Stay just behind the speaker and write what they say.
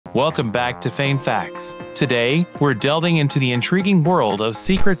Welcome back to Fame Facts. Today, we're delving into the intriguing world of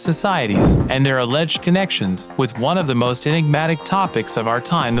secret societies and their alleged connections with one of the most enigmatic topics of our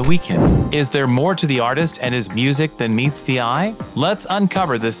time, The Weeknd. Is there more to the artist and his music than meets the eye? Let's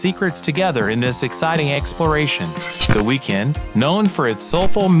uncover the secrets together in this exciting exploration. The Weeknd, known for its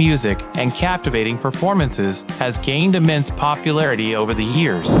soulful music and captivating performances, has gained immense popularity over the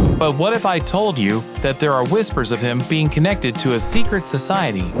years. But what if I told you that there are whispers of him being connected to a secret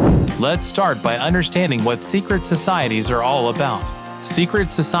society? Let's start by understanding what secret societies are all about.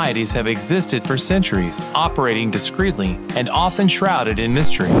 Secret societies have existed for centuries, operating discreetly and often shrouded in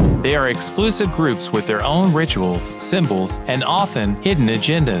mystery. They are exclusive groups with their own rituals, symbols, and often hidden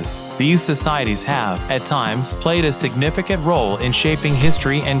agendas. These societies have, at times, played a significant role in shaping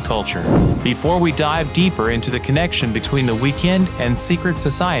history and culture. Before we dive deeper into the connection between The Weeknd and secret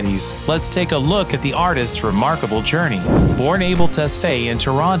societies, let's take a look at the artist's remarkable journey. Born able Tesfaye in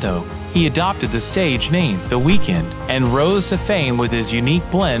Toronto, he adopted the stage name The Weeknd and rose to fame with his unique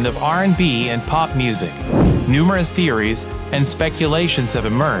blend of R&B and pop music. Numerous theories and speculations have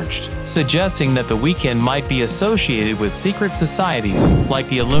emerged, suggesting that The Weeknd might be associated with secret societies like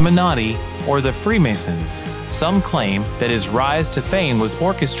the Illuminati or the Freemasons. Some claim that his rise to fame was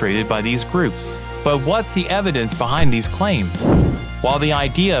orchestrated by these groups. But what's the evidence behind these claims? While the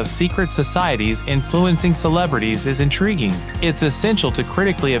idea of secret societies influencing celebrities is intriguing, it's essential to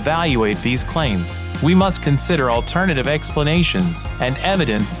critically evaluate these claims. We must consider alternative explanations and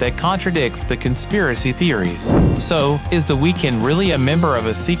evidence that contradicts the conspiracy theories. So, is The Weeknd really a member of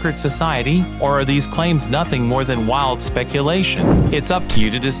a secret society, or are these claims nothing more than wild speculation? It's up to you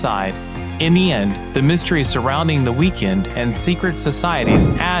to decide. In the end, the mystery surrounding The Weeknd and secret societies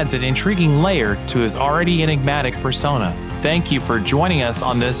adds an intriguing layer to his already enigmatic persona. Thank you for joining us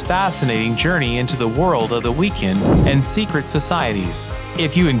on this fascinating journey into the world of The Weeknd and secret societies.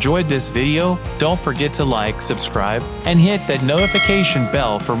 If you enjoyed this video, don't forget to like, subscribe, and hit that notification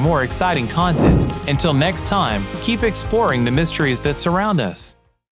bell for more exciting content. Until next time, keep exploring the mysteries that surround us.